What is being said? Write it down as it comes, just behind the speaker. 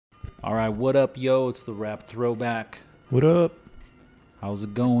All right, what up, yo? It's the Rap Throwback. What up? How's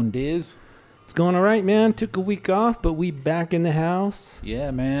it going, Diz? It's going all right, man. Took a week off, but we back in the house. Yeah,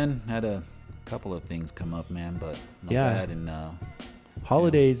 man. Had a couple of things come up, man, but not Yeah. bad. And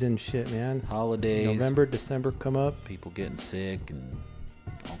Holidays and shit, man. holidays, November, December come up. people getting sick, and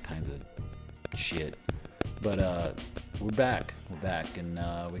all kinds of shit. But we're back. We're back, and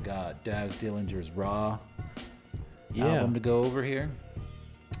we got Daz Dillinger's R.A.W. Yeah. album to go over here.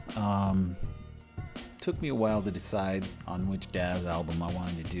 Took me a while to decide on which Daz album I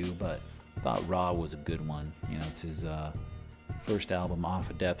wanted to do, but thought R.A.W. was a good one. You know, it's his first album off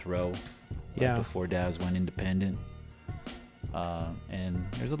of Death Row, right Yeah. before Daz went independent. And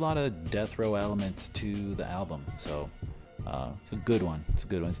there's a lot of Death Row elements to the album, so it's a good one. It's a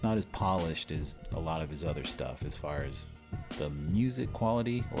good one. It's not as polished as a lot of his other stuff as far as the music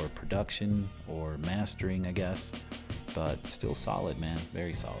quality or production or mastering, I guess, but still solid, man.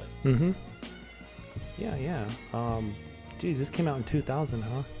 Very solid. Mm-hmm. Yeah. Geez, this came out in 2000,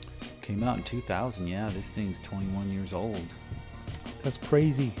 huh? Came out in 2000. Yeah, this thing's 21 years old. That's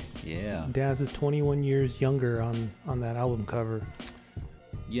crazy. Yeah. Daz is 21 years younger on that album cover.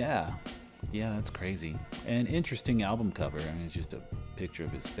 Yeah, that's crazy. And interesting album cover. I mean, it's just a picture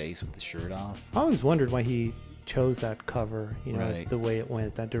of his face with the shirt off. I always wondered why he chose that cover, you know, Right. the way it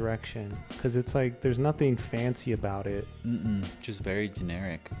went, that direction. Because it's like, there's nothing fancy about it. Just very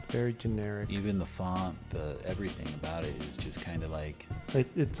generic. Very generic. Even the font, the everything about it is just kind of like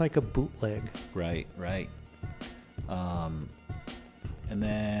It's like a bootleg. right. And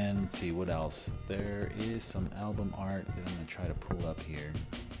then let's see what else. There is some album art that I'm gonna try to pull up here.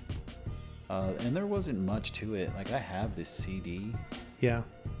 And there wasn't much to it. Like I have this CD. Yeah.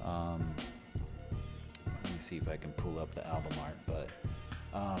 Let me see if I can pull up the album art, but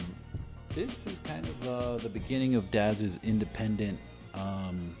this is kind of the beginning of Daz's independent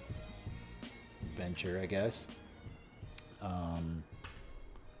venture, I guess.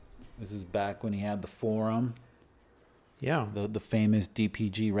 This is back when he had the forum, Yeah. the famous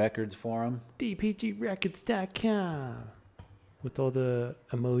D.P.G Records forum. DPGrecords.com. With all the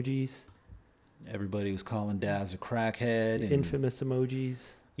emojis, Everybody was calling Daz a crackhead. the And, infamous emojis.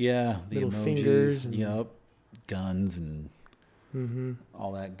 yeah, the little emojis, fingers and- yep, guns and Mm-hmm.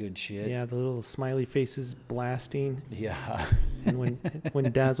 all that good shit. Yeah, the little smiley faces blasting. Yeah. And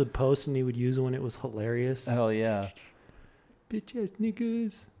when Daz would post and he would use one, it was hilarious. Hell yeah. Bitch ass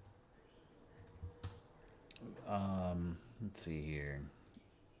niggas. Let's see here.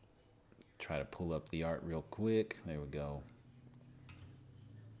 Try to pull up the art real quick. There we go.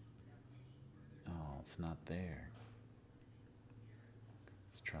 Oh, it's not there.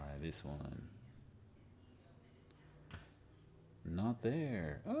 Let's try this one. Not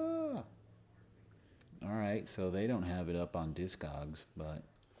there. Ah. All right, so they don't have it up on Discogs, but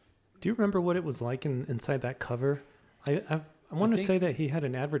Do you remember what it was like inside that cover? I want to think- say that he had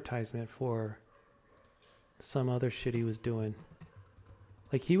an advertisement for some other shit he was doing.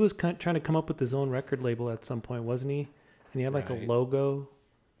 Like he was trying to come up with his own record label at some point, wasn't he? And he had like Right. a logo.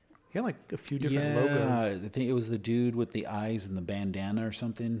 He had like a few different yeah, logos. I think it was the dude with the eyes and the bandana or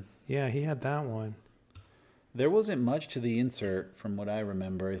something. Yeah, he had that one. There wasn't much to the insert from what I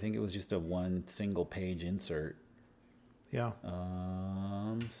remember. I think it was just a one single page insert. Yeah.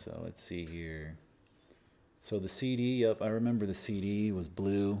 So let's see here. So the CD, yep, I remember the CD was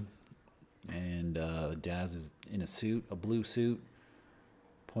blue, and Daz is in a suit, a blue suit,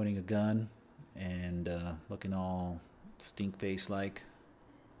 pointing a gun, and looking all stink face like.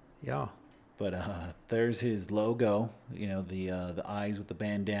 Yeah. But there's his logo. You know, the eyes with the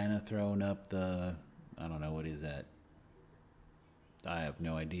bandana throwing up the. I don't know, what is that? I have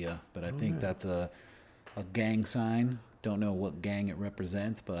no idea, but I think that's a gang sign. Don't know what gang it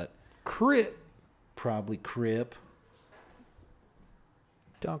represents, but Crip. probably Crip.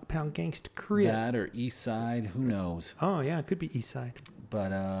 Dog Pound Gangsta Crip. That or East Side, who knows? Oh, yeah, it could be East Side.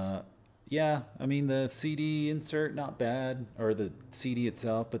 But yeah, I mean the CD insert not bad, or the CD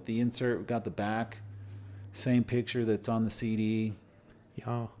itself, but the insert got the back, same picture that's on the CD,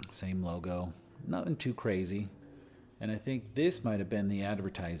 Yeah. same logo. Nothing too crazy. And I think this might have been the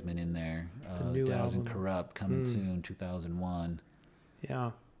advertisement in there. The new Daz and album. Corrupt coming soon, 2001.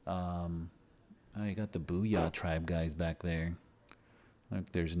 Yeah. Oh, you got the Booyah Tribe guys back there.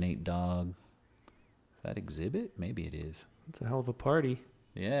 Look, there's Nate Dogg. Is that Exhibit? Maybe it is. It's a hell of a party.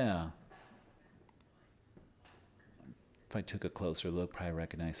 Yeah. If I took a closer look, probably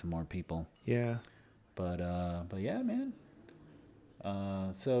recognize some more people. Yeah. But yeah, man.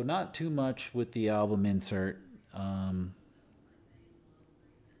 So not too much with the album insert.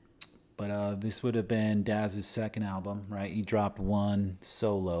 But this would have been Daz's second album, right? He dropped one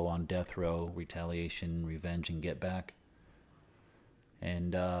solo on Death Row, Retaliation, Revenge, and Get Back.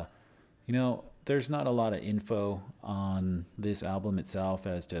 And, you know, there's not a lot of info on this album itself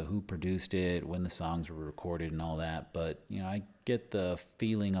as to who produced it, when the songs were recorded, and all that. But, you know, I get the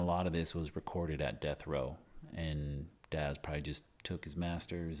feeling a lot of this was recorded at Death Row. And Daz probably just took his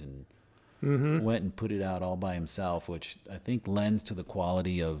masters and went and put it out all by himself, which I think lends to the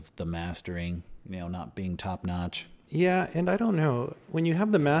quality of the mastering, you know, not being top notch. Yeah, and I don't know. When you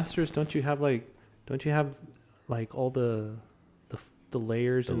have the masters, don't you have like all the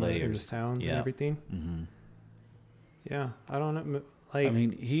layers, and the sounds and everything? Mm-hmm. Yeah, I don't know. Like, I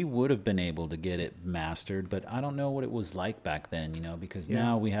mean, he would have been able to get it mastered, but I don't know what it was like back then, you know, because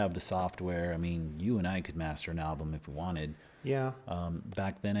now we have the software. I mean, you and I could master an album if we wanted. Yeah.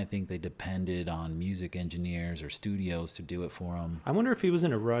 Back then, I think they depended on music engineers or studios to do it for them. I wonder if he was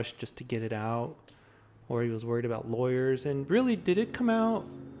in a rush just to get it out, or he was worried about lawyers. And really, did it come out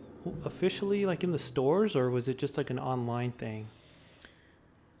officially, like in the stores, or was it just like an online thing?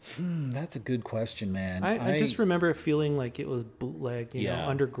 That's a good question, man. I just remember it feeling like it was bootleg, you know,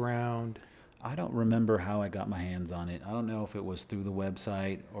 underground. I don't remember how I got my hands on it. I don't know if it was through the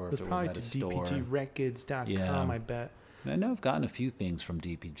website or if it was at a store. DPGrecords.com, I bet. I know I've gotten a few things from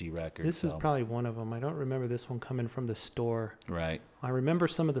D.P.G. Records. This is probably one of them. I don't remember this one coming from the store. Right. I remember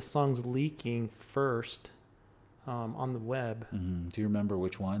some of the songs leaking first on the web. Mm-hmm. Do you remember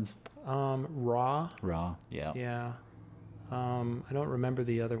which ones? R.A.W. R.A.W, yeah. Yeah. I don't remember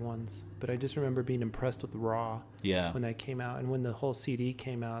the other ones, but I just remember being impressed with R.A.W. when that came out. And when the whole CD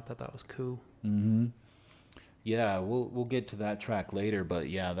came out, I thought that was cool. Mm-hmm. Yeah, we'll get to that track later, but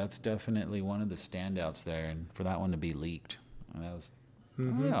yeah, that's definitely one of the standouts there, and for that one to be leaked, that was, I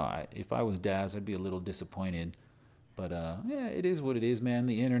don't know, if I was Daz, I'd be a little disappointed, but yeah, it is what it is, man.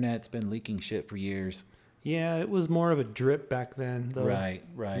 The internet's been leaking shit for years. Yeah, it was more of a drip back then, though.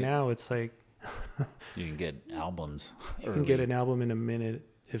 Right. Now it's like you can get albums. You can get an album in a minute,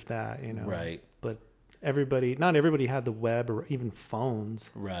 if that, you know. Right. But not everybody had the web or even phones.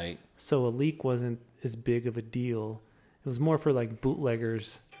 Right. So a leak wasn't as big of a deal. It was more for like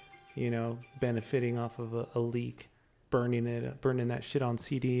bootleggers, you know, benefiting off of a leak, burning that shit on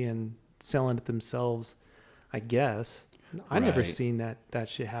CD and selling it themselves, I guess. I never seen that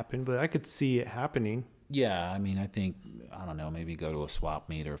shit happen, but I could see it happening. Yeah, I mean, I think, I don't know, maybe go to a swap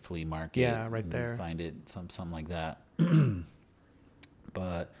meet or a flea market. Yeah, right there. Find it, something like that.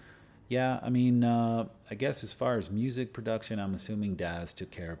 But yeah, I mean, I guess as far as music production, I'm assuming Daz took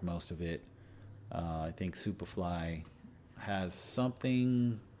care of most of it. I think Superfly has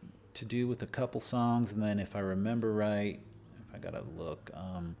something to do with a couple songs, and then if I remember right, if I gotta look,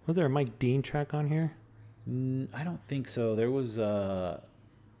 was there a Mike Dean track on here? I don't think so. There was a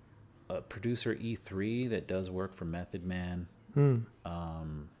producer E3 that does work for Method Man.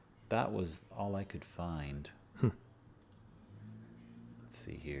 That was all I could find. Let's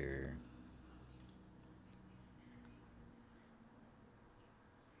see here.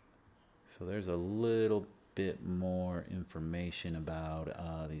 So there's a little bit more information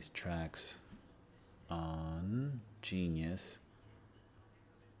about these tracks on Genius.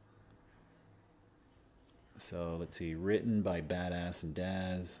 So let's see, written by Badass and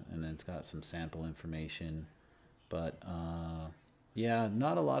Daz, and then it's got some sample information. But yeah,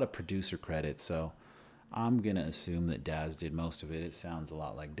 not a lot of producer credits, so I'm gonna assume that Daz did most of it. It sounds a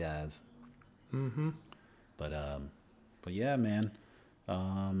lot like Daz. But yeah, man.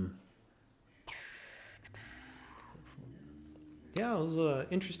 Yeah, it was an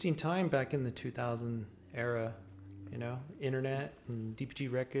interesting time back in the 2000 era, you know, internet and D.P.G.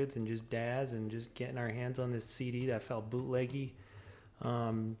 Records and just Daz and just getting our hands on this CD that felt bootleggy.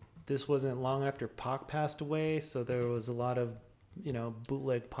 This wasn't long after Pac passed away, so there was a lot of, you know,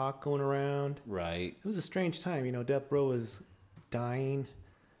 bootleg Pac going around. Right. It was a strange time, you know. Death Row was dying.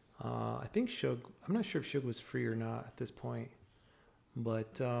 I think Suge, I'm not sure if Suge was free or not at this point,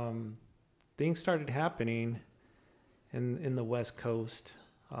 but things started happening in the West Coast.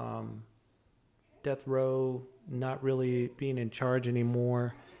 Death Row not really being in charge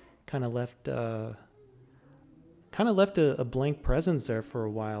anymore, kind of left a blank presence there for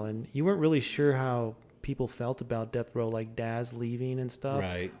a while, and you weren't really sure how people felt about Death Row, like Daz leaving and stuff.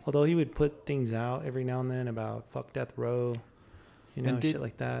 Right. Although he would put things out every now and then about fuck Death Row, you know, shit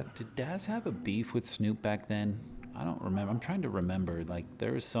like that. Did Daz have a beef with Snoop back then? I don't remember. I'm trying to remember. Like,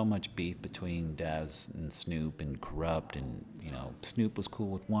 there was so much beef between Daz and Snoop and Corrupt, and, you know, Snoop was cool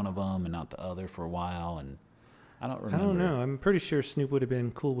with one of them and not the other for a while, and I don't remember. I don't know. I'm pretty sure Snoop would have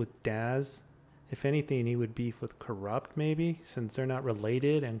been cool with Daz. If anything, he would beef with Corrupt, maybe, since they're not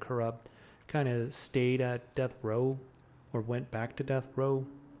related, and Corrupt kind of stayed at Death Row or went back to Death Row.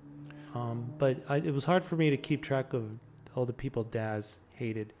 But it was hard for me to keep track of all the people Daz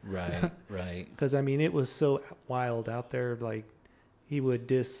hated. Right, right. Because, I mean, it was so wild out there. Like, he would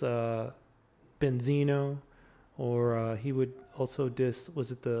diss Benzino, or he would also diss,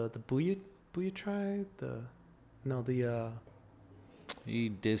 was it the Booyah tribe? He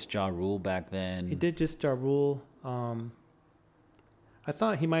dissed Ja Rule back then. He did diss Ja Rule. I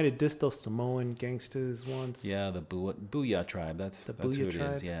thought he might have dissed those Samoan gangsters once. Yeah, the Booyah tribe. That's who it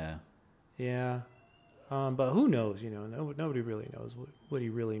is. Yeah. Yeah. But who knows? Nobody really knows what he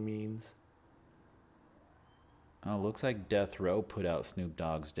really means. Oh, looks like Death Row put out Snoop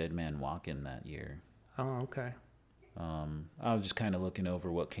Dogg's Dead Man Walkin' that year. Oh, okay. I was just kind of looking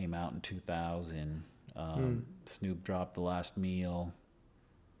over what came out in 2000. Snoop dropped The Last Meal.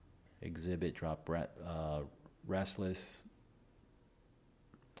 Exhibit dropped Restless.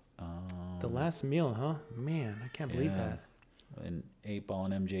 The Last Meal, huh? Man, I can't believe that. And 8-Ball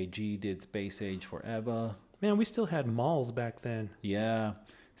and MJG did Space Age Forever. Man, we still had malls back then. Yeah.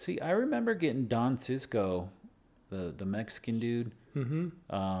 See, I remember getting Don Cisco, the Mexican dude,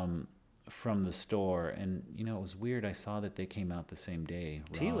 from the store. And, it was weird. I saw that they came out the same day.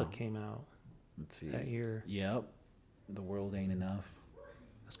 Tila came out. Let's see. That year. Yep. The World Ain't Enough.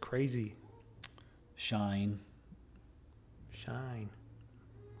 That's crazy. Shine.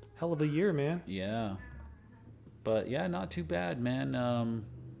 Hell of a year, man. Yeah. But, yeah, not too bad, man.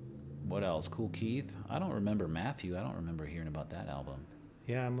 What else? Cool Keith. I don't remember Matthew. I don't remember hearing about that album.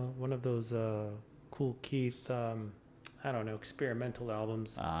 Yeah, I'm one of those Cool Keith, I don't know, experimental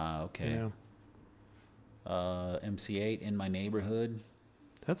albums. Ah, okay. MC8 In My Neighborhood.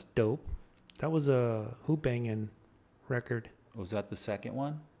 That's dope. That was a Hoop Bangin' record. Was that the second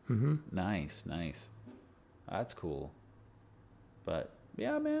one? Mm-hmm. Nice. That's cool. But,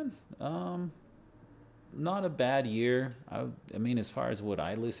 yeah, man. Not a bad year. I mean, as far as what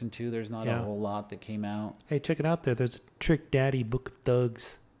I listened to, there's not a whole lot that came out. Hey, check it out there. There's a Trick Daddy Book of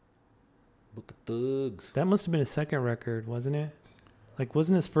Thugs. Book of Thugs. That must have been his second record, wasn't it? Like,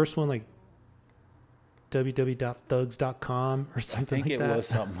 wasn't his first one like www.thugs.com or something like that? I think it was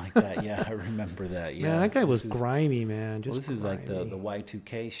something like that. Yeah, I remember that. Yeah, man, that guy was grimy, man. This is like the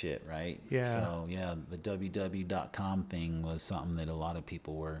Y2K shit, right? Yeah. So, yeah, the www.com thing was something that a lot of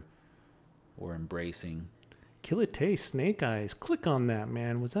people were embracing. Killer Taste, Snake Eyes. Click on that,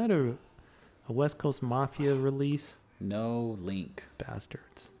 man. Was that a West Coast Mafia release? No link.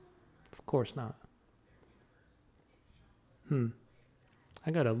 Bastards. Of course not.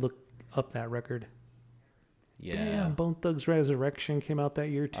 I gotta look up that record. Yeah. Damn, Bone Thugs Resurrection came out that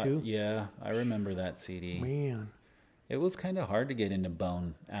year too. Yeah, I remember that CD. Man. It was kind of hard to get into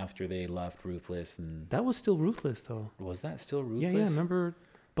Bone after they left Ruthless. And that was still Ruthless, though. Was that still Ruthless? Yeah, remember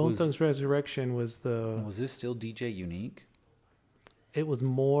Bone Thugs Resurrection was the... Was this still DJ Unique? It was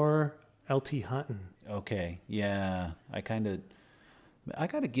more LT Huntin'. Okay, yeah. I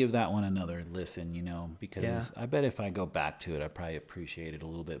got to give that one another listen, because I bet if I go back to it, I probably appreciate it a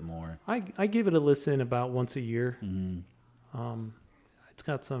little bit more. I give it a listen about once a year. Mm-hmm. It's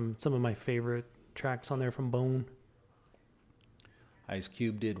got some of my favorite tracks on there from Bone. Ice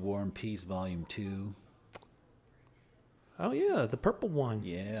Cube did War and Peace Volume 2. Oh, yeah, the purple one.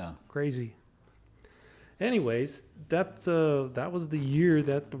 Yeah. Crazy. Anyways, that was the year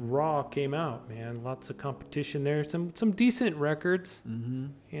that R.A.W. came out, man. Lots of competition there. Some decent records,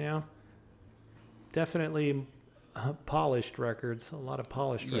 Definitely polished records. A lot of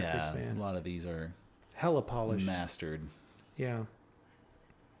polished records, man. A lot of these are hella polished. Mastered. Yeah.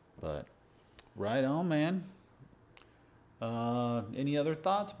 But right on, man. Any other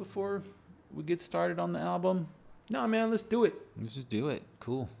thoughts before we get started on the album? No, man, let's do it. Let's just do it.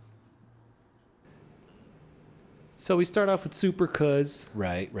 Cool. So we start off with Super Cuz.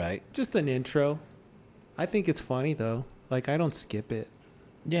 Right. Just an intro. I think it's funny, though. Like, I don't skip it.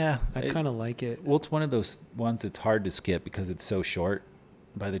 Yeah. I kind of like it. Well, it's one of those ones that's hard to skip because it's so short.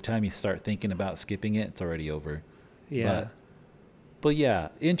 By the time you start thinking about skipping it, it's already over. Yeah. But yeah,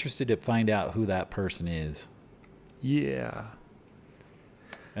 interested to find out who that person is. Yeah.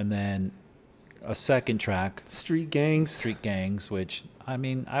 And then a second track. Street Gangs, which, I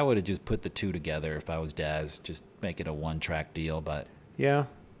mean, I would have just put the two together if I was Daz. Just make it a one-track deal, but... Yeah.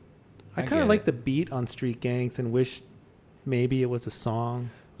 I kind of like the beat on Street Gangs and wish maybe it was a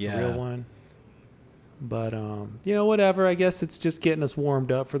song. Yeah. A real one. But, whatever. I guess it's just getting us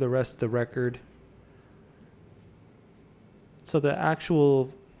warmed up for the rest of the record. So the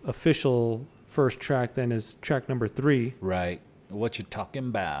actual official first track then is track number 3. Right. What you talking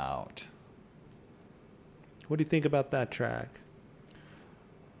about? What do you think about that track?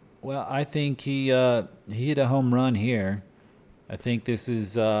 Well, I think he hit a home run here. I think this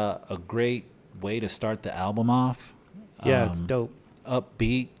is a great way to start the album off. Yeah, it's dope.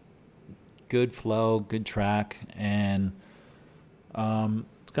 Upbeat, good flow, good track, and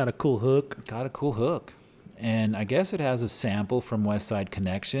It's got a cool hook. got a cool hook. And I guess it has a sample from West Side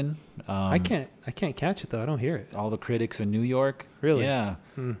Connection. I can't catch it though. I don't hear it. All the Critics in New York. Really? Yeah.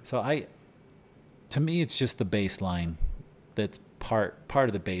 Hmm. So to me, it's just the bass line. That's part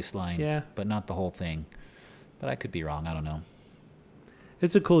of the bass line. Yeah. But not the whole thing. But I could be wrong. I don't know.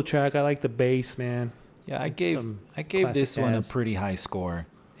 It's a cool track. I like the bass, man. Yeah, I It's gave some this classic one a jazz. pretty high score.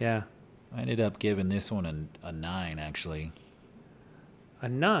 Yeah. I ended up giving this one a 9 actually. A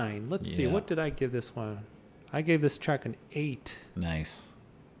 9. Let's see. Yeah. What did I give this one? I gave this track an 8. Nice.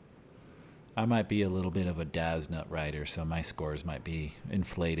 I might be a little bit of a Daz nut rider, so my scores might be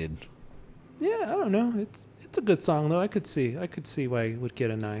inflated. Yeah, I don't know. It's a good song though. I could see why it would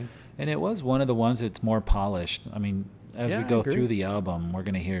get a 9. And it was one of the ones that's more polished. I mean, as Yeah, we I go agree. through the album, we're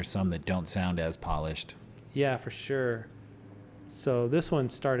going to hear some that don't sound as polished. Yeah, for sure. So this one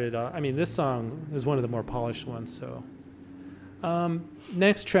started. This song is one of the more polished ones. So,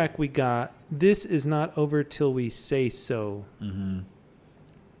 next track we got. This is not over till we say so. Mm-hmm.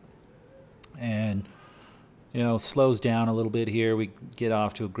 And, slows down a little bit here. We get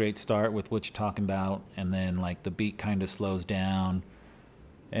off to a great start with what you're talking about. And then, like, the beat kind of slows down.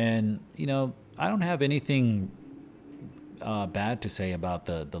 And, I don't have anything bad to say about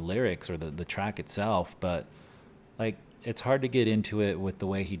the lyrics or the track itself. But, like, it's hard to get into it with the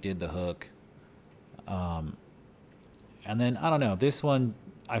way he did the hook. And then, I don't know. This one,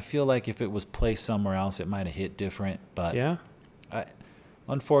 I feel like if it was placed somewhere else, it might have hit different. But Yeah.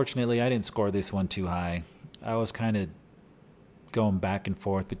 Unfortunately, I didn't score this one too high. I was kind of going back and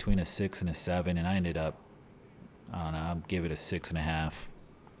forth between a 6 and a 7, and I ended up, I don't know, I'll give it a 6.5.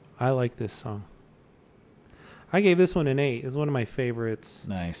 I like this song. I gave this one an 8. It's one of my favorites.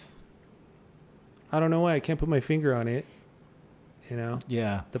 Nice. I don't know why I can't put my finger on it.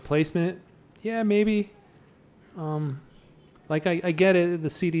 Yeah. The placement, yeah, maybe. Like I get it. The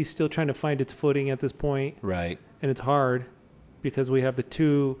CD's still trying to find its footing at this point, Right. and it's hard because we have the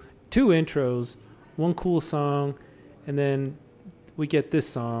two intros, one cool song, and then we get this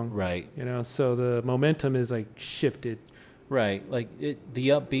song. Right. So the momentum is like shifted. Right. Like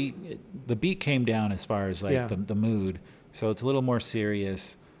the beat came down as far as like Yeah. the mood, so it's a little more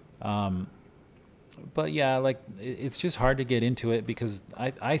serious. But yeah, like it's just hard to get into it because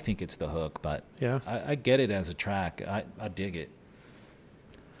I think it's the hook, but Yeah. I get it as a track. I dig it.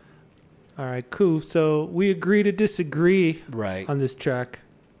 All right, cool. So we agree to disagree Right. on this track.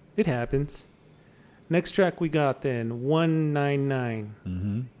 It happens. Next track we got then 199.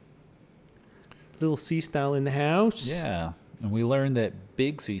 Mm-hmm. Little C Style in the house. Yeah, and we learned that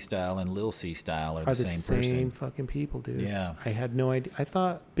Big C Style and Lil C Style are the same person. Fucking people, dude. Yeah, I had no idea. I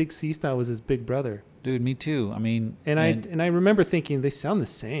thought Big C Style was his big brother, dude, me too. I mean, and I remember thinking they sound the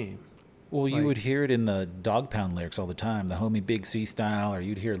same. well, you like- would hear it in the Dog Pound lyrics all the time. The homie Big C Style, or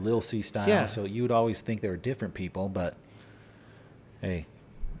you'd hear Lil C Style. Yeah. So you would always think they were different people, but hey,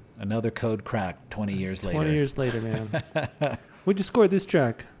 another code cracked 20 years later. 20 years later, man. What'd you score this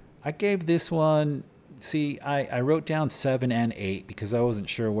track? I gave this one. See, I wrote down 7 and 8 because I wasn't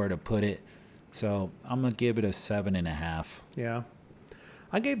sure where to put it. So I'm gonna give it a 7.5. Yeah,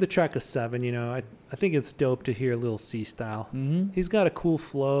 I gave the track a 7. I think it's dope to hear Lil C Style. Mm-hmm. He's got a cool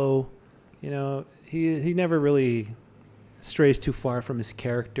flow. He never really strays too far from his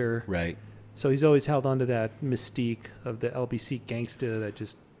character. Right. So he's always held on to that mystique of the L.B.C. Gangsta that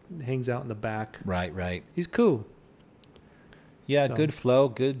just hangs out in the back. Right. Right. He's cool. Yeah, So- good flow,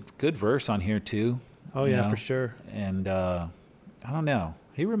 good verse on here too. Oh you yeah, know? for sure. And I don't know.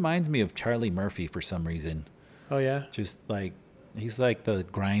 He reminds me of Charlie Murphy for some reason. Oh yeah. Just like he's like the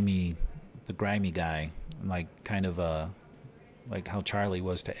grimy guy, like kind of like how Charlie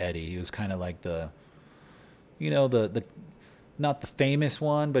was to Eddie. He was kind of like the not the famous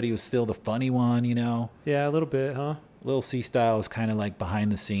one, but he was still the funny one. Yeah, a little bit, huh? Lil C Style is kind of like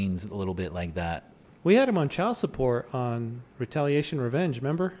behind the scenes, a little bit like that. We had him on child support on Retaliation Revenge,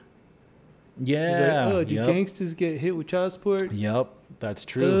 remember? Yeah. He's like, oh, do yep. gangsters get hit with child support? Yep, that's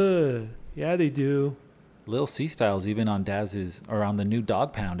true. Yeah, they do. Lil C Style's even on on the new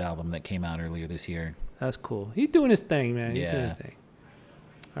Dog Pound album that came out earlier this year. That's cool. He's doing his thing, man. He's doing his Yeah. thing.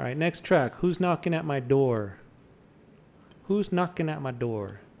 All right, next track. Who's knocking at my door? Who's knocking at my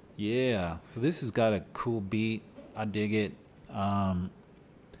door? Yeah. So this has got a cool beat. I dig it.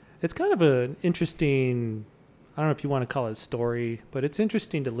 It's kind of an interesting, I don't know if you want to call it story, but it's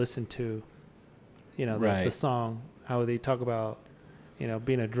interesting to listen to, the Right. song, how they talk about, you know,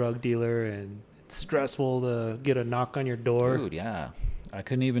 being a drug dealer and it's stressful to get a knock on your door. Dude, yeah. I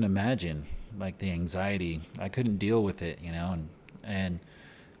couldn't even imagine like the anxiety. I couldn't deal with it, you know, and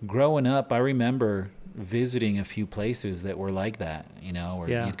growing up, I remember visiting a few places that were like that, you know, where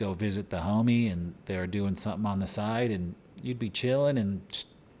Yeah. you'd go visit the homie and they were doing something on the side and you'd be chilling and just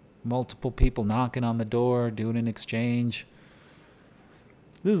multiple people knocking on the door, doing an exchange.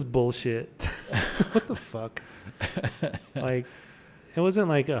 This is bullshit. What the fuck? Like, it wasn't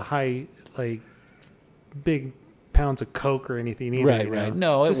like a high, like, big pounds of coke or anything either. Right, you right.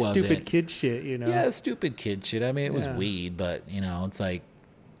 know? No, Just it wasn't. stupid kid shit, you know? Yeah, stupid kid shit. I mean, it was Yeah. weed, but, you know, it's like,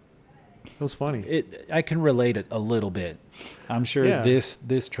 It was funny. I can relate it a little bit. I'm sure Yeah.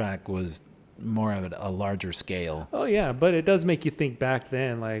 this track was more of a larger scale. Oh, yeah, but it does make you think back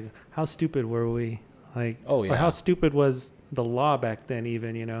then, like, how stupid were we? Like, Oh, or yeah. how stupid was the law back then,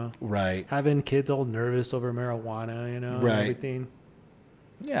 even, you know? Right. Having kids all nervous over marijuana, you know, and Right. everything.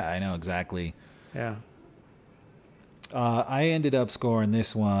 Yeah, I know exactly. Yeah. I ended up scoring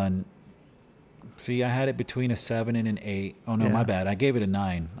this one. See, I had it between a 7 and an 8. Oh, no, Yeah. my bad. I gave it a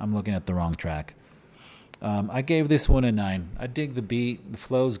 9. I'm looking at the wrong track. I gave this one a 9. I dig the beat. The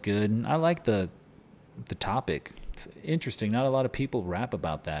flow's good. And I like the topic. It's interesting. Not a lot of people rap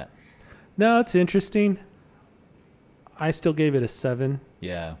about that. No, it's interesting. I still gave it a 7,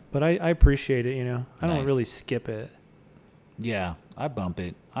 Yeah. but I appreciate it, you know? I don't Nice. really skip it. Yeah, I bump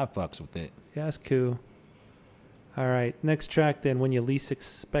it. I fucks with it. Yeah, it's cool. All right, next track then, When You Least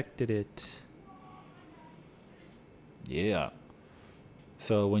Expected It. Yeah.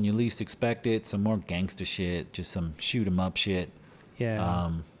 So when you least expect it, some more gangsta shit, just some shoot 'em up shit.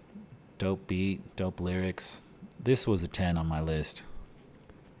 Yeah. Dope beat, dope lyrics. This was a 10 on my list.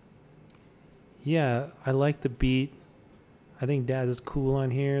 Yeah, I like the beat. I think Daz is cool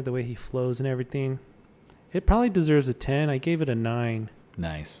on here, the way he flows and everything. It probably deserves a 10. I gave it a 9,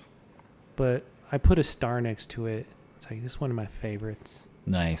 Nice. but I put a star next to it. It's like, this is one of my favorites.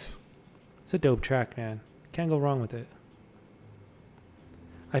 Nice. It's a dope track, man. Can't go wrong with it.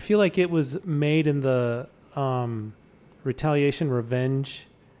 I feel like it was made in the Retaliation Revenge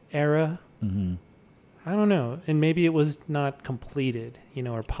era. Mm-hmm. I don't know. And maybe it was not completed, you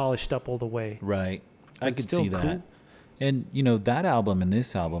know, or polished up all the way. Right. I It's could still see that. cool. And, you know, that album and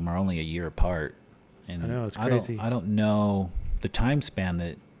this album are only a year apart. And I know, it's crazy. I don't know the time span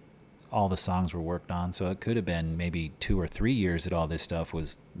that all the songs were worked on. So it could have been maybe 2 or 3 years that all this stuff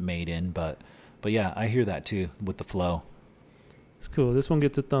was made in. But yeah, I hear that too with the flow. It's cool. This one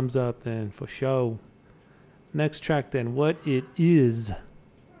gets a thumbs up then, for sure. Next track then, What It Is.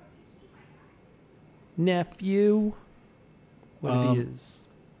 Nephew. What It Is.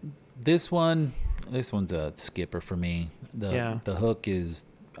 This one's a skipper for me. Yeah. The hook is,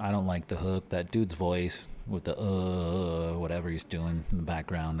 I don't like the hook. That dude's voice with the whatever he's doing in the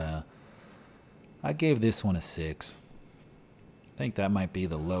background. I gave this one a 6. I think that might be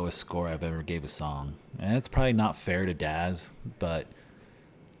the lowest score I've ever gave a song, and it's probably not fair to Daz, but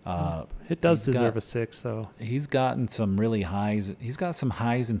It does he's deserve got- a 6, though. he's gotten some really highs. He's got some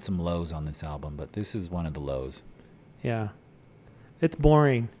highs and some lows on this album, but this is one of the lows. Yeah. It's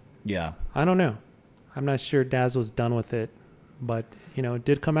boring. Yeah. I don't know. I'm not sure Daz was done with it, but, you know, it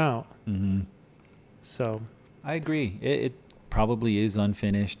did come out. Mm-hmm. So, I agree. It probably is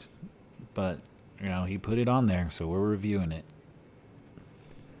unfinished, but you know he put it on there, so we're reviewing it.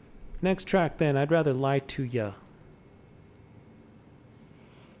 next track then, I'd Rather Lie to Ya.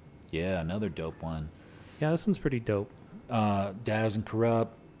 Yeah, another dope one. Yeah, this one's pretty dope. Daz and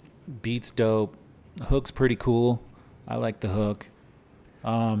Corrupt, beats dope, hook's pretty cool. I like the hook.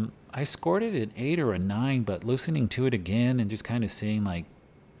 I scored it an 8 or a 9, but listening to it again and just kind of seeing like,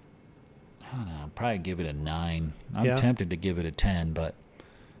 I don't know, I'll probably give it a 9. I'm Yeah. tempted to give it a 10, but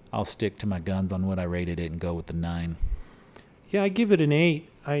I'll stick to my guns on what I rated it and go with the 9. Yeah, I give it an 8.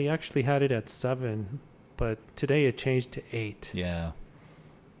 I actually had it at 7, but today it changed to 8. Yeah.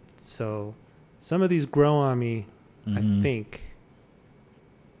 So some of these grow on me, Mhm. I think.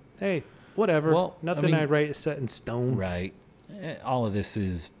 Hey, whatever. Well, I Nothing mean- I write is set in stone. Right. All of this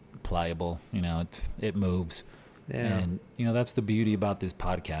is pliable. You know, it moves. Yeah. And, you know, that's the beauty about this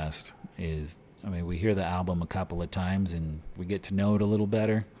podcast is, I mean, we hear the album a couple of times and we get to know it a little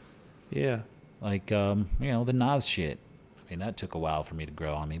better. Yeah. Like, you know, the Nas shit. I mean, that took a while for me to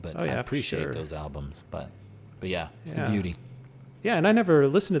grow on me, but Oh, yeah, I for appreciate sure. those albums. But yeah, it's Yeah. the beauty. Yeah, and I never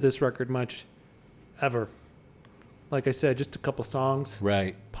listened to this record much, ever. Like I said, just a couple songs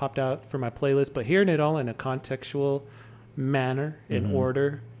Right. popped out for my playlist, but hearing it all in a contextual manner, in Mhm.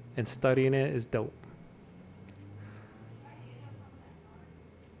 order, and studying it is dope.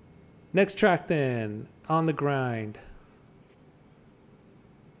 Next track then, On the Grind.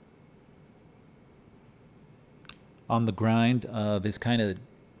 on the grind. This kind of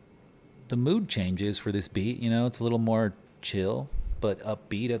the mood changes for this beat. You know, it's a little more chill but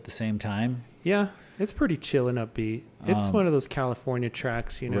upbeat at the same time. Yeah, it's pretty chill and upbeat. It's one of those California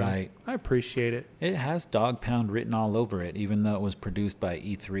tracks, you know. Right. I appreciate it. It has Dog Pound written all over it, even though it was produced by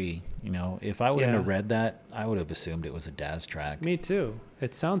E3. You know, if I wouldn't have read that, I would have assumed it was a Daz track. Me too.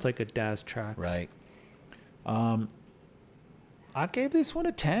 It sounds like a Daz track. Right. I gave this one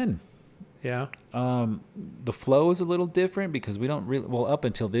a 10. Yeah. The flow is a little different because we don't really, well, up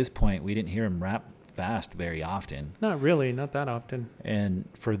until this point, we didn't hear him rap fast very often. Not really, not that often. And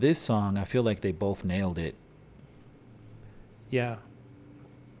for this song, I feel like they both nailed it. Yeah.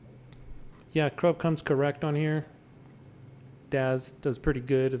 Yeah, Crow comes correct on here. Daz does pretty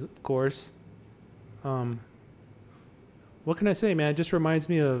good, of course. What can I say, man? It just reminds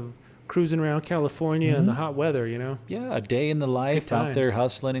me of cruising around California in the hot weather, you know? Yeah, a day in the life out there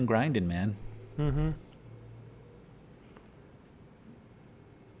hustling and grinding, man. Mm-hmm.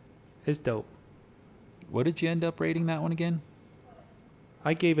 It's dope. What did you end up rating that one again?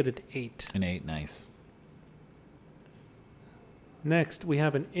 I gave it an 8. An 8, nice. Next, we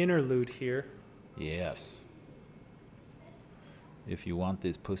have an interlude here. Yes. If you want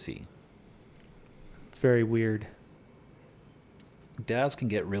this pussy. It's very weird. Daz can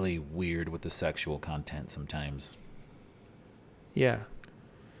get really weird with the sexual content sometimes. Yeah.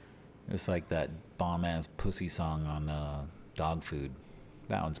 It's like that bomb-ass pussy song on Dog Food.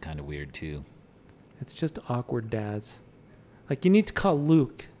 That one's kind of weird, too. It's just awkward, Daz. Like, you need to call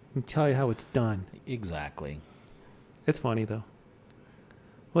Luke and tell you how it's done. Exactly. It's funny, though.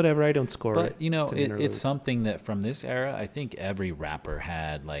 Whatever, I don't score it. But, you know, it's something that from this era, I think every rapper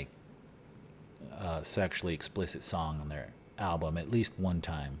had, like, a sexually explicit song on their album at least one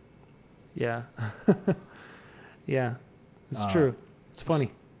time. Yeah. Yeah. It's true. It's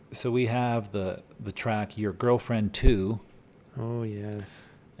funny. So we have the track Your Girlfriend 2. Oh, yes.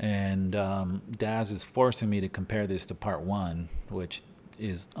 And Daz is forcing me to compare this to part 1, which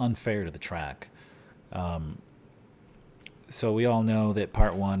is unfair to the track. So we all know that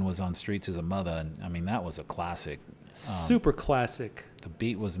part 1 was on Streets as a Mother, and I mean, that was a classic. Super classic. The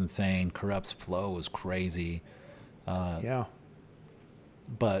beat was insane. Corrupt's flow was crazy. Yeah.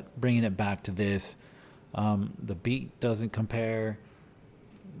 But bringing it back to this, the beat doesn't compare.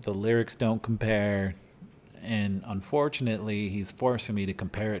 The lyrics don't compare. And unfortunately, he's forcing me to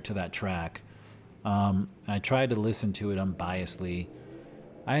compare it to that track. I tried to listen to it unbiasedly.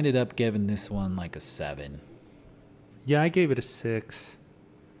 I ended up giving this one like a 7. Yeah, I gave it a 6.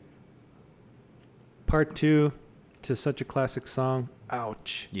 Part 2 to such a classic song.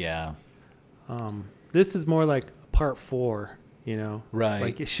 Ouch. Yeah. This is more like part 4, you know? Right.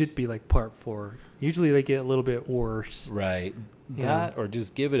 Like, it should be like part 4. Usually they get a little bit worse. Right. That, or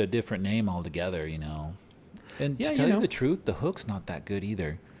just give it a different name altogether, you know? And Yeah, to you tell you know. the truth, the hook's not that good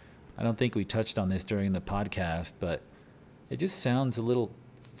either. I don't think we touched on this during the podcast, but it just sounds a little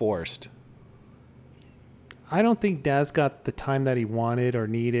forced. I don't think Daz got the time that he wanted or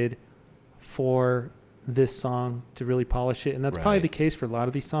needed for this song to really polish it. And that's probably Right. the case for a lot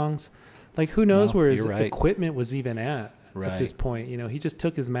of these songs. Like, who knows where his you're right. equipment was even at this Right. point. You know, he just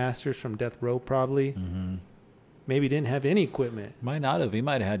took his masters from Death Row probably. Mm-hmm. Maybe didn't have any equipment. Might not have. He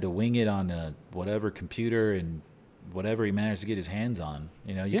might have had to wing it on whatever computer and whatever he managed to get his hands on.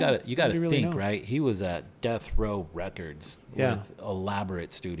 You know, you Yeah, got to nobody really think, knows. right? He was at Death Row Records Yeah. with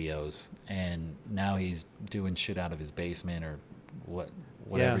elaborate studios, and now he's doing shit out of his basement or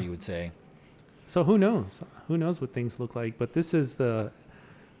whatever Yeah. you would say. So who knows? Who knows what things look like? But this is the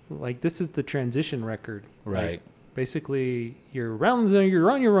transition record. Right. Like, basically, you're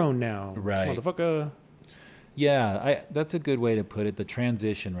on your own now. Right. Motherfucker. Yeah, that's a good way to put it. The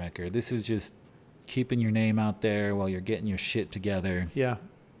transition record. This is just keeping your name out there while you're getting your shit together. Yeah.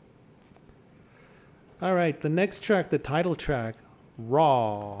 All right, the next track, the title track,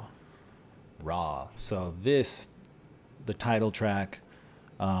 Raw. Raw. So the title track,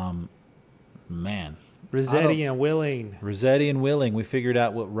 man. Rossetti and Willing. Rossetti and Willing. We figured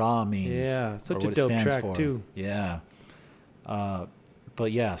out what raw means. Yeah, such or a what it dope stands track for. too. Yeah.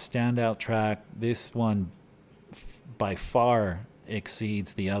 But yeah, standout track. This one by far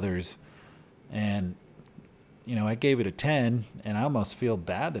exceeds the others. And, you know, I gave it a 10, and I almost feel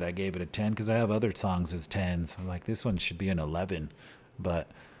bad that I gave it a 10 because I have other songs as 10s. I'm like, this one should be an 11, but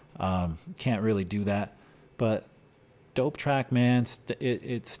can't really do that. But dope track, man.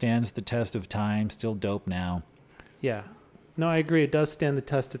 It stands the test of time. Still dope now. Yeah. No, I agree. It does stand the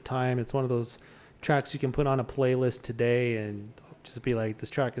test of time. It's one of those tracks you can put on a playlist today and just be like, this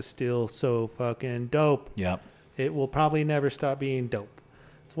track is still so fucking dope. Yep. It will probably never stop being dope.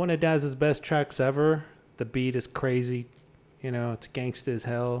 It's one of Daz's best tracks ever The beat is crazy. You know, it's gangsta as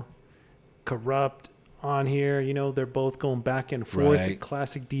hell. Corrupt on here. You know, they're both going back and forth, the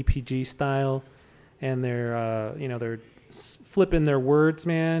classic D.P.G style, and they're they're flipping their words,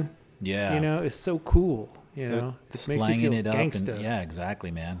 man. Yeah. You know, it's so cool. You know, it slanging makes you feel it up. gangsta. And, yeah, exactly,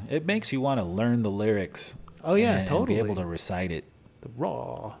 man. It makes you want to learn the lyrics. Oh yeah, totally. And be able to recite it. The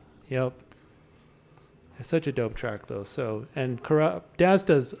raw. Yep. It's such a dope track though. So, and Corrupt, Daz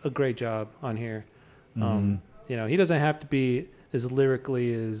does a great job on here. You know, he doesn't have to be as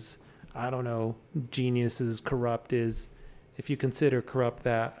lyrically as, I don't know, genius as Corrupt is. If you consider Corrupt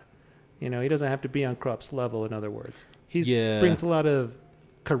that, you know, he doesn't have to be on Corrupt's level. In other words, he brings a lot of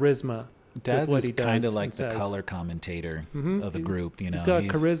charisma. Daz is kind of like the color commentator of the group. You know, he's got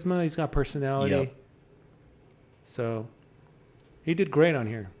charisma. He's got personality. Yep. So he did great on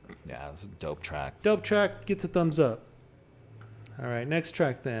here. Yeah, it's a dope track. Dope track, gets a thumbs up. All right, next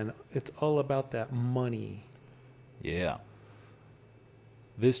track then. It's all about that money. Yeah.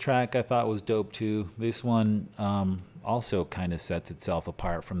 This track I thought was dope too. This one also kind of sets itself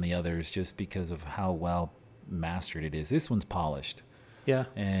apart from the others just because of how well mastered it is. This one's polished. Yeah.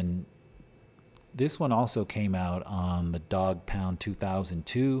 And this one also came out on the Dog Pound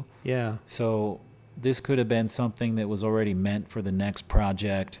 2002. Yeah. So this could have been something that was already meant for the next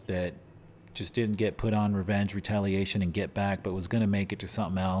project that just didn't get put on Revenge, Retaliation, and Get Back, but was going to make it to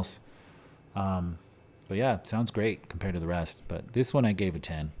something else. But yeah, it sounds great compared to the rest. But this one I gave a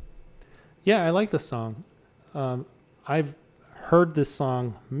 10. Yeah, I like the song. I've heard this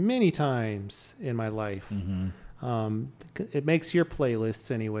song many times in my life. It makes your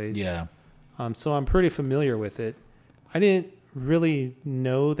playlists anyways. Yeah. So I'm pretty familiar with it. I didn't really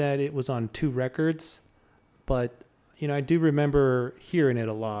know that it was on 2 records, but you know, I do remember hearing it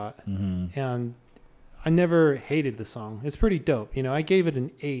a lot, and I never hated the song. It's pretty dope. You know, I gave it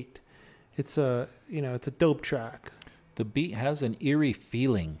an 8. It's a dope track. The beat has an eerie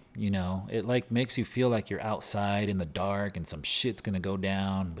feeling, you know. It like makes you feel like you're outside in the dark and some shit's gonna go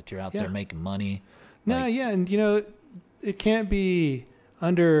down, but you're out there making money. No, yeah, and you know, it can't be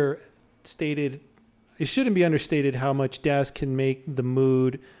understated. It shouldn't be understated how much Daz can make the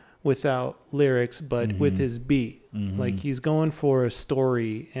mood without lyrics, but with his beat. Like he's going for a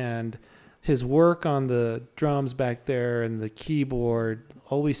story, and his work on the drums back there and the keyboard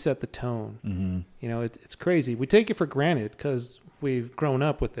always set the tone. You know, it's crazy. We take it for granted because we've grown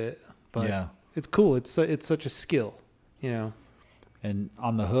up with it, but it's cool. It's such a skill, you know. And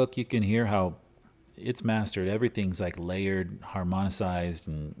on the hook, you can hear how it's mastered. Everything's like layered, harmonicized,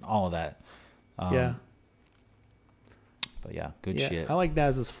 and all of that. Yeah. But yeah, good shit. I like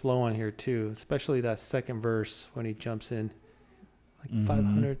Daz's flow on here too, especially that second verse when he jumps in. Like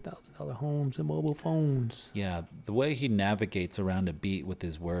 $500,000 homes and mobile phones. Yeah, the way he navigates around a beat with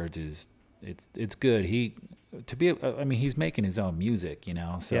his words is it's good. He's making his own music, you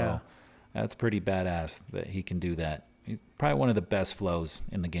know. So that's pretty badass that he can do that. He's probably one of the best flows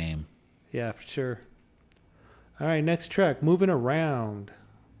in the game. Yeah, for sure. All right, next track, Moving Around,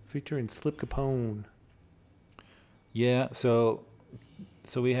 featuring Slip Capone. Yeah, so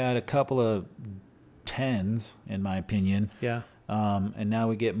we had a couple of 10s, in my opinion. Yeah. And now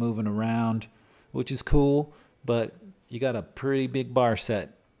we get Moving Around, which is cool, but you got a pretty big bar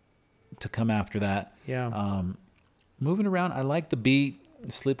set to come after that. Yeah. Moving Around, I like the beat.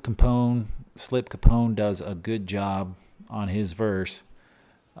 Slip Capone does a good job on his verse,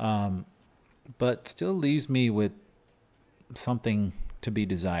 but still leaves me with something to be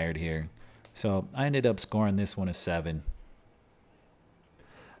desired here. So I ended up scoring this one a 7.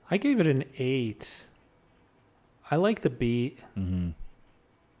 I gave it an 8. I like the beat.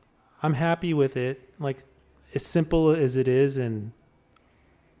 I'm happy with it. Like, as simple as it is, and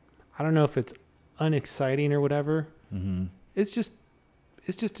I don't know if it's unexciting or whatever. It's just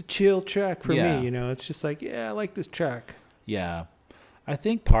a chill track for me, you know. It's just like, yeah, I like this track. Yeah. I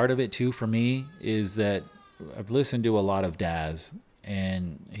think part of it too for me is that I've listened to a lot of Daz,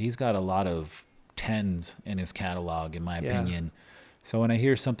 and he's got a lot of 10s in his catalog, in my opinion. So when I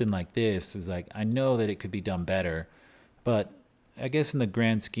hear something like this, it's like, I know that it could be done better, but I guess in the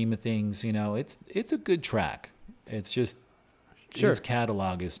grand scheme of things, you know, it's a good track. It's just his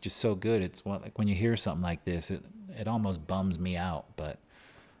catalog is just so good. It's like when you hear something like this, it almost bums me out, but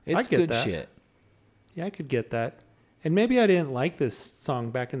it's good shit. Yeah, I could get that. And maybe I didn't like this song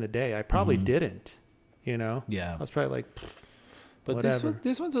back in the day. I probably didn't, you know? Yeah. I was probably like, but whatever.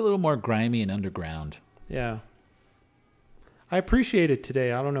 this one's a little more grimy and underground. Yeah. I appreciate it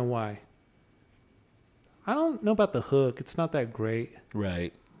today. I don't know why. I don't know about the hook. It's not that great.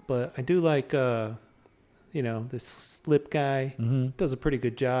 Right. But I do like, you know, this Slip guy. Does a pretty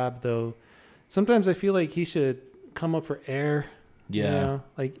good job, though, Sometimes I feel like he should come up for air. Yeah. You know?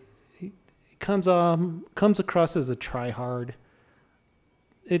 Like he comes across as a try-hard.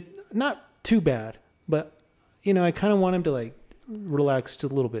 It not too bad, but you know, I kind of want him to like relax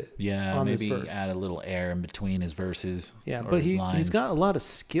just a little bit. Yeah, on maybe this verse. add a little air in between his verses. Yeah, or but his he's lines. got a lot of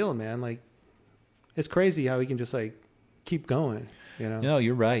skill, man. Like it's crazy how he can just like keep going. You know? No,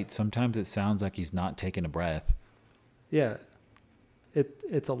 you're right. Sometimes it sounds like he's not taking a breath. Yeah,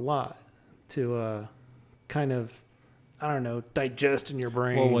 it's a lot to kind of, I don't know, digest in your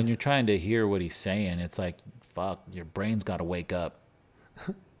brain. Well, when you're trying to hear what he's saying, it's like, fuck, your brain's got to wake up.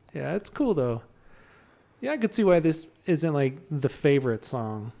 Yeah, it's cool though. Yeah, I could see why this isn't like the favorite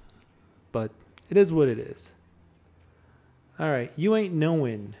song, but it is what it is. All right, You Ain't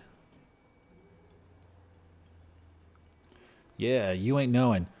Knowin'. Yeah, You Ain't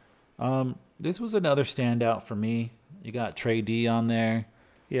Knowing. This was another standout for me. You got Trey D on there.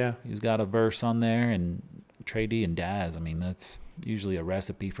 Yeah, He's got a verse on there, and Trey D and Daz. I mean, that's usually a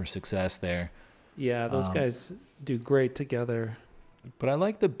recipe for success there. yeah, those guys do great together. But I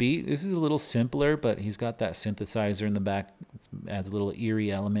like the beat. This is a little simpler, but he's got that synthesizer in the back. It adds a little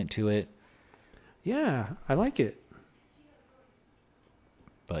eerie element to it. Yeah, I like it.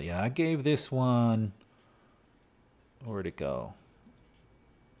 But yeah, I gave this one, where'd it go?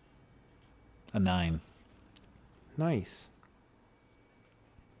 A 9. Nice.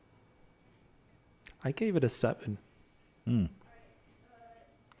 I gave it a 7. Hmm.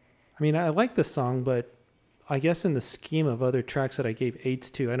 I mean, I like the song, but I guess in the scheme of other tracks that I gave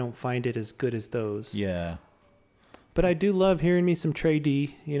 8s to, I don't find it as good as those. Yeah, But I do love hearing me some Trey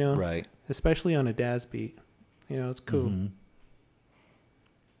D, you know, right. especially on a Daz beat. You know, it's cool. Mhm.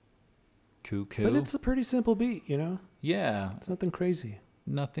 Cool. But it's a pretty simple beat, you know? Yeah, It's nothing crazy.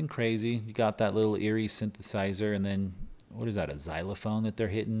 nothing crazy. You got that little eerie synthesizer, and then what is that? A xylophone that they're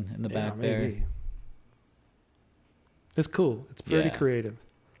hitting in the back there. maybe. It's cool. It's pretty Yeah. creative.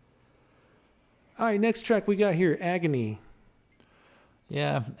 All right, next track we got here, Agony.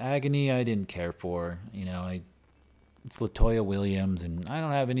 Yeah, Agony. I didn't care for. You know, it's LaToya Williams, and I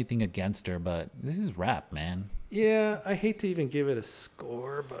don't have anything against her, but this is rap, man. Yeah, I hate to even give it a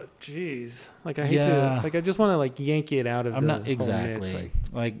score, but geez, like I hate Yeah. to, like I just want to like yank it out of I'm the not whole exactly mix.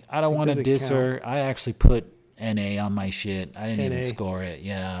 like I don't it want to doesn't diss her. I actually put NA on my shit. I didn't even NA. score it.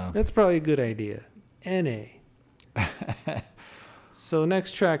 Yeah. That's probably a good idea. NA. So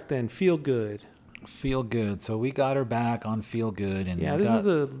next track then, Feel Good. Feel Good. So we got her back on Feel Good, and Yeah, we this got- is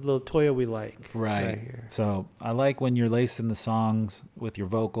a little Toya we like. right. here. So I like when you're lacing the songs with your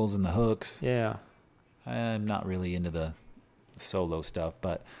vocals and the hooks. Yeah. I'm not really into the solo stuff,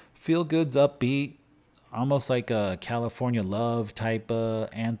 but Feel Good's upbeat, almost like a California Love type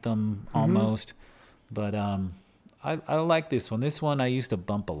anthem almost. But I like this one. This one I used to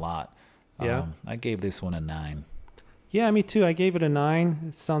bump a lot. Yeah. I gave this one a 9. Yeah, me too. I gave it a 9.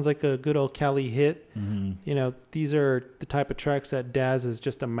 It sounds like a good old Cali hit. Mm-hmm. You know, these are the type of tracks that Daz is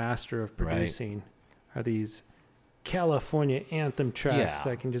just a master of Right. producing. Are these California anthem tracks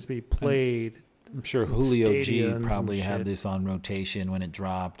Yeah. that can just be played. I'm sure Julio G Stadiums and probably had shit. this on rotation when it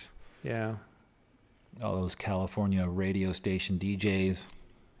dropped. Yeah. All those California radio station DJs.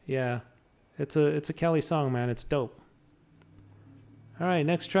 Yeah. It's a Cali song, man. It's dope. All right,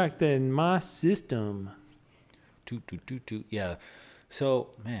 next track then, My System. Toot, toot, toot, toot. Yeah. So,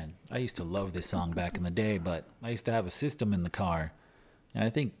 man, I used to love this song back in the day, but I used to have a system in the car. And I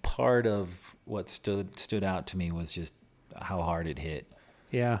think part of what stood out to me was just how hard it hit.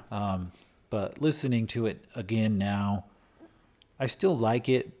 Yeah. But listening to it again now, I still like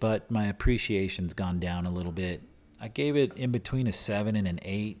it, but my appreciation's gone down a little bit. I gave it in between a 7 and an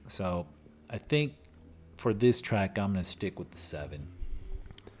 8, so I think for this track, I'm going to stick with the 7.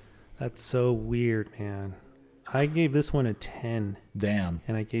 That's so weird, man. I gave this one a 10. Damn.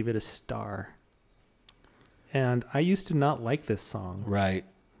 And I gave it a star. And I used to not like this song Right.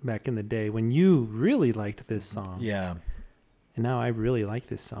 back in the day when you really liked this song. Yeah. And now I really like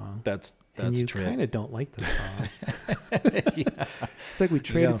this song. That's and you true. kind of don't like this song. Yeah. It's like we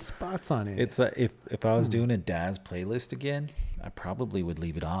traded know, spots on it. It's if I was doing a Daz playlist again, I probably would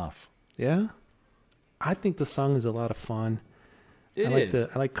leave it off. Yeah. I think the song is a lot of fun. I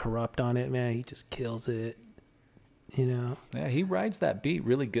like Corrupt on it, man. He just kills it. You know? Yeah, he rides that beat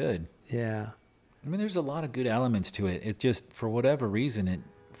really good. Yeah. I mean, there's a lot of good elements to it. It just, for whatever reason,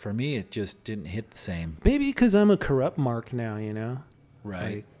 for me, it just didn't hit the same. Maybe because I'm a Corrupt mark now, you know?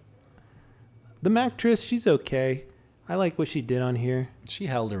 Right. Like, the Mactress, she's okay. I like what she did on here. She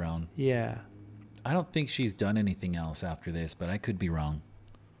held her own. Yeah. I don't think she's done anything else after this, but I could be wrong.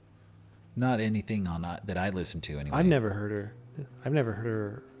 Not anything on that I listened to anyway. I've never heard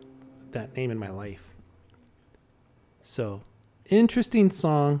her that name in my life. So, interesting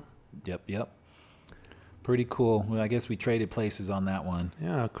song. Yep. Pretty cool. Well, I guess we traded places on that one.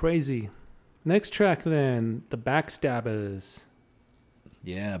 Yeah, crazy. Next track then, The Backstabbers.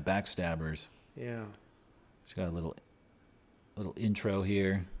 Yeah, Backstabbers. Yeah. Just got a little intro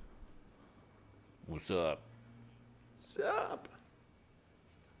here. What's up? What's up?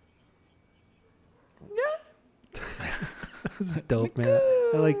 This is dope, man.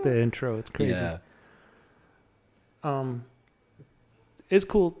 I like the intro. It's crazy. Yeah. It's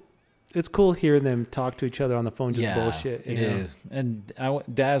cool. It's cool hearing them talk to each other on the phone, just bullshit. It is. And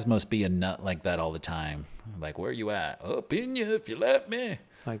Daz must be a nut like that all the time. Like, where you at? Up in you if you let me.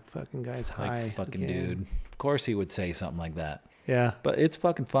 Like fucking guys high. Like fucking again. dude. Of course he would say something like that. Yeah. But it's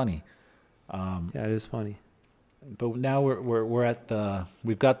fucking funny. Yeah, it is funny. But now we're at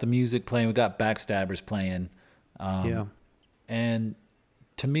we've got the music playing. We got Backstabbers playing. Yeah. And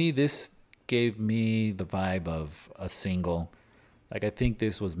to me, this gave me the vibe of a single. Like, I think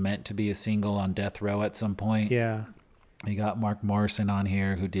this was meant to be a single on Death Row at some point. Yeah. You got Mark Morrison on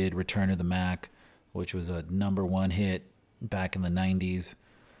here, who did Return of the Mac, which was a #1 hit back in the 90s.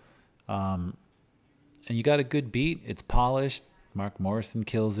 And you got a good beat. It's polished. Mark Morrison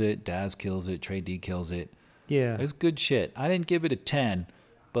kills it. Daz kills it. Trey D kills it. Yeah. It's good shit. I didn't give it a 10,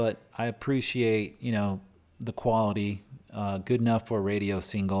 but I appreciate, the quality. Good enough for a radio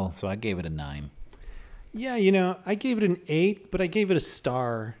single, so I gave it a 9. Yeah, I gave it an 8, but I gave it a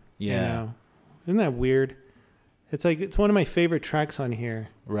star. Yeah. Isn't that weird? It's like, it's one of my favorite tracks on here.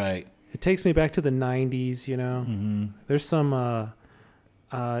 Right. It takes me back to the 90s, Mm-hmm. There's some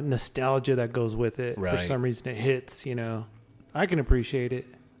nostalgia that goes with it. Right. For some reason it hits, I can appreciate it.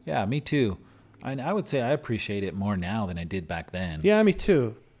 Yeah, me too. I would say I appreciate it more now than I did back then. Yeah, me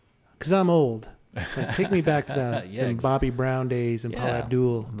too. Because I'm old. Like, take me back to the Bobby Brown days and Paul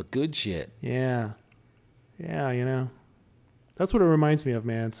Abdul. The good shit. Yeah. Yeah, That's what it reminds me of,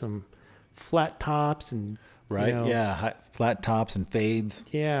 man. Some flat tops and... Right, flat tops and fades.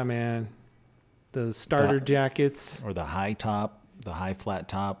 Yeah, man. The starter jackets. Or the high top, the high flat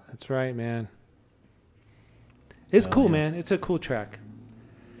top. That's right, man. It's cool, man. It's a cool track.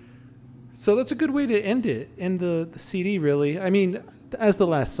 So that's a good way to end it, end the CD, really. I mean, as the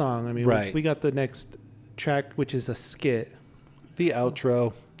last song. I mean, right. we got the next track, which is a skit. The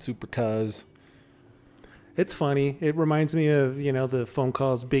outro, Super Cuz. It's funny. It reminds me of, the phone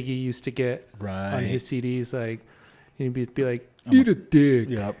calls Biggie used to get on his CDs. Like, he'd be like, eat a dick.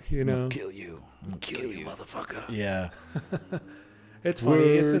 Yep. I'm gonna kill you. I'm gonna kill you, motherfucker. Yeah. It's funny.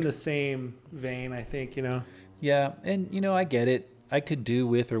 Word. It's in the same vein, I think, Yeah. And, I get it. I could do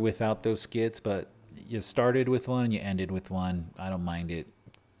with or without those skits, but you started with one and you ended with one. I don't mind it.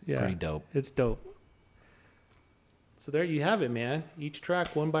 Yeah. Pretty dope. It's dope. So there you have it, man. Each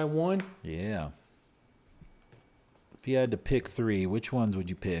track, one by one. Yeah. If you had to pick 3, which ones would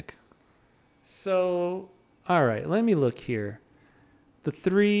you pick? So, all right, let me look here. The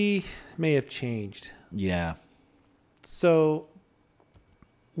 3 may have changed. Yeah. So,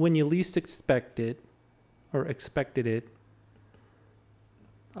 when you least expected it,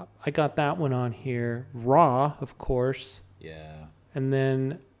 I got that one on here. Raw, of course. Yeah. And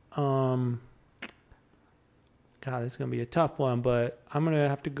then, God, this is going to be a tough one, but I'm going to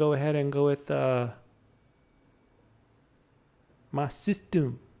have to go ahead and go with My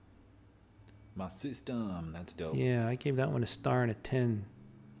System. My System. That's dope. Yeah, I gave that one a star and a 10.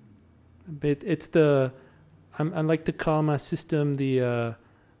 But it's the, I like to call My System the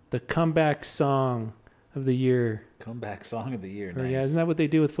comeback song of the year. Comeback song of the year. Or, nice. yeah, isn't that what they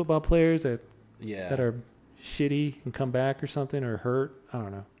do with football players that that are shitty and come back or something, or hurt? I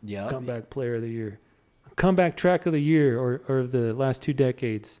don't know. Yeah. Comeback player of the year. Comeback track of the year, or the last 2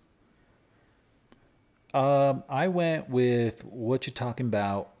 decades. I went with What You Talking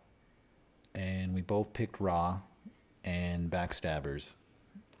About, and we both picked Raw and Backstabbers.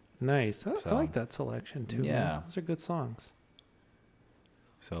 Nice. I like that selection too. Yeah. Man. Those are good songs.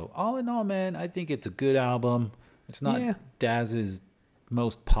 So all in all, man, I think it's a good album. It's not Daz's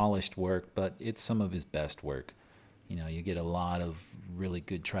most polished work, but it's some of his best work. You get a lot of really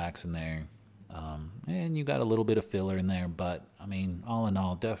good tracks in there. And you got a little bit of filler in there, but I mean, all in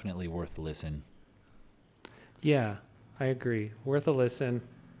all, definitely worth a listen. Yeah, I agree. Worth a listen.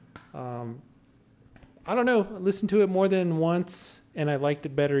 I don't know. I listened to it more than once, and I liked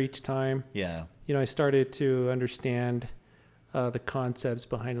it better each time. Yeah. I started to understand the concepts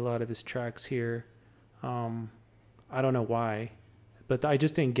behind a lot of his tracks here. I don't know why, but I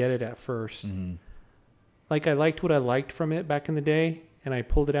just didn't get it at first. Mm-hmm. Like, I liked what I liked from it back in the day, and I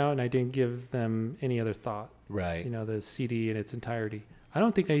pulled it out, and I didn't give them any other thought. Right. The CD in its entirety. I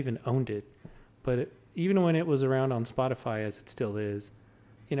don't think I even owned it, but even when it was around on Spotify, as it still is,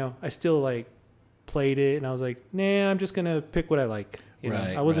 you know, I still like played it and I was like, nah, I'm just gonna pick what I like. You know,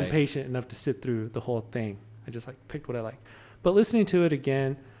 I wasn't patient enough to sit through the whole thing. I just like picked what I like. But listening to it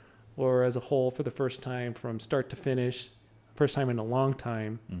again, or as a whole for the first time from start to finish, first time in a long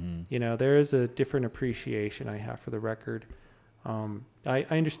time, you know, there is a different appreciation I have for the record. I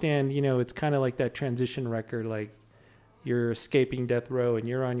understand, you know, it's kind of like that transition record, like you're escaping death row and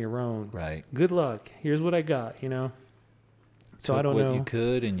you're on your own. Right. Good luck. Here's what I got, you know. So I don't know. You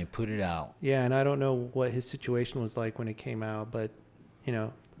could and you put it out. Yeah, and I don't know what his situation was like when it came out, but you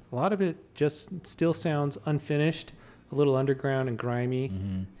know, a lot of it just still sounds unfinished, a little underground and grimy,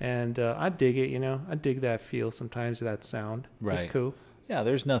 and I dig it. You know, I dig that feel sometimes, that sound. Right. It's cool. Yeah,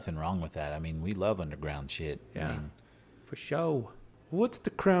 there's nothing wrong with that. I mean, we love underground shit. Yeah, I mean, for sure. What's the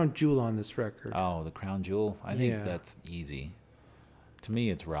crown jewel on this record? Oh, the crown jewel? I think that's easy. To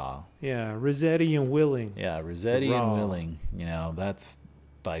me, it's Raw. Yeah, Rossetti and Willing. Yeah, Rossetti and Willing. You know, that's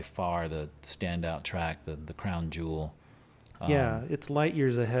by far the standout track, the crown jewel. Yeah, it's light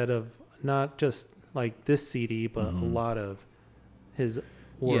years ahead of not just like this CD, but a lot of his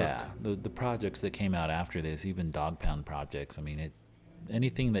work. Yeah, the projects that came out after this, even Dog Pound projects. I mean,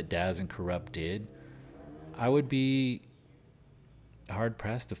 anything that Daz and Corrupt did, I would be hard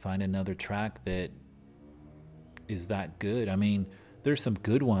pressed to find another track that is that good. I mean, there's some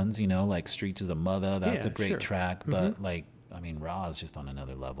good ones, you know, like Streets of the Mother. That's a great track, but like, I mean, Raw is just on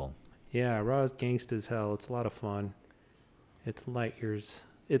another level. Yeah, Raw is gangsta as hell. It's a lot of fun. It's light years.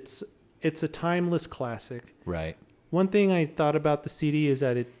 It's a timeless classic. Right. One thing I thought about the CD is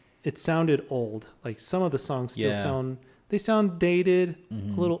that it sounded old. Like some of the songs still sound dated,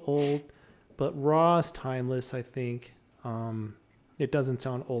 a little old, but Raw is timeless, I think. It doesn't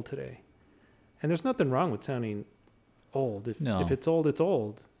sound old today. And there's nothing wrong with sounding old. If it's old, it's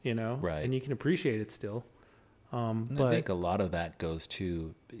old, you know? Right. And you can appreciate it still. But I think a lot of that goes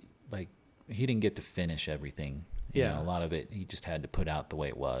to, like, he didn't get to finish everything. You know, a lot of it, he just had to put out the way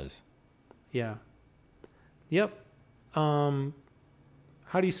it was. Yeah. Yep. How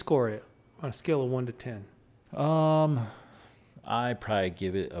do you score it on a scale of 1 to 10? I probably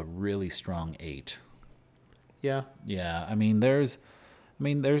give it a really strong 8. Yeah. Yeah. I mean,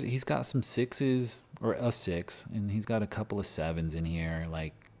 he's got some 6s or a 6, and he's got a couple of 7s in here.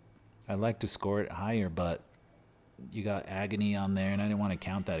 Like, I'd like to score it higher, but you got Agony on there, and I didn't want to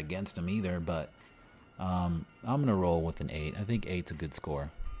count that against him either, but I'm going to roll with an 8. I think 8's a good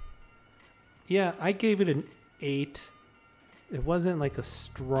score. Yeah, I gave it an 8. It wasn't like a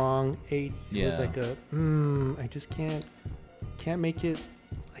strong 8. It was like a, I just can't make it,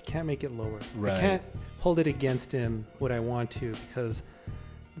 I can't make it lower. Right. I can't hold it against him what I want to, because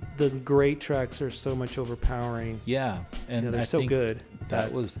the great tracks are so much overpowering. Yeah, and they're so good.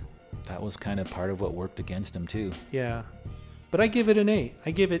 That was kind of part of what worked against him too. Yeah, but I give it an 8.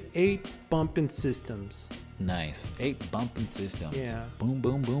 I give it 8 bumping systems. Nice, 8 bumping systems. Yeah. Boom,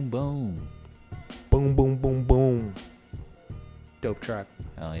 boom, boom, boom. Boom, boom, boom, boom. Dope track.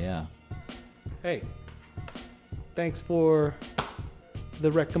 Hell yeah. Hey, thanks for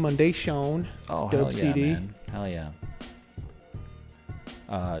the recommendation. Oh, Dope hell yeah, CD. man. Hell yeah.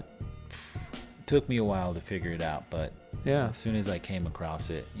 Took me a while to figure it out, but as soon as I came across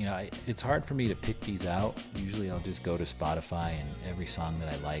it, you know, it's hard for me to pick these out. Usually I'll just go to Spotify, and every song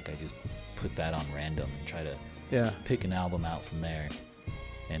that I like, I just put that on random and try to pick an album out from there.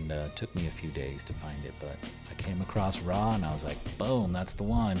 And it took me a few days to find it, but I came across Raw, and I was like, boom, that's the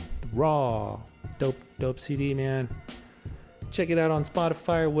one. Raw. Dope CD, man. Check it out on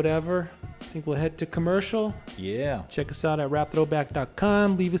Spotify or whatever. I think we'll head to commercial. Yeah. Check us out at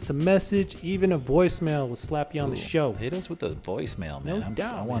rapthrowback.com. Leave us a message. Even a voicemail will slap you on the show. Hit us with a voicemail, man. No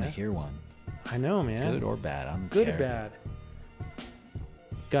doubt, I want to man. hear one. I know, man. Good or bad. I'm good or bad.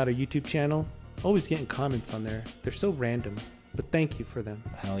 Got a YouTube channel. Always getting comments on there. They're so random, but thank you for them.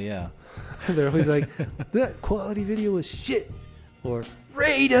 Hell yeah. They're always like, that quality video was shit. Or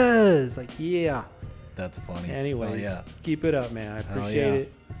Raiders. Like, yeah. That's funny. Anyways, keep it up, man. I appreciate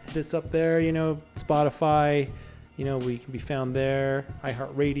it. Hit us up there, you know, Spotify. You know, we can be found there.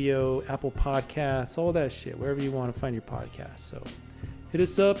 iHeartRadio, Apple Podcasts, all that shit. Wherever you want to find your podcast. So hit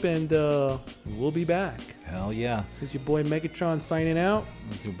us up, and we'll be back. Hell yeah. This is your boy Megatron signing out.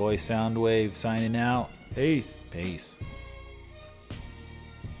 This is your boy Soundwave signing out. Peace. Peace.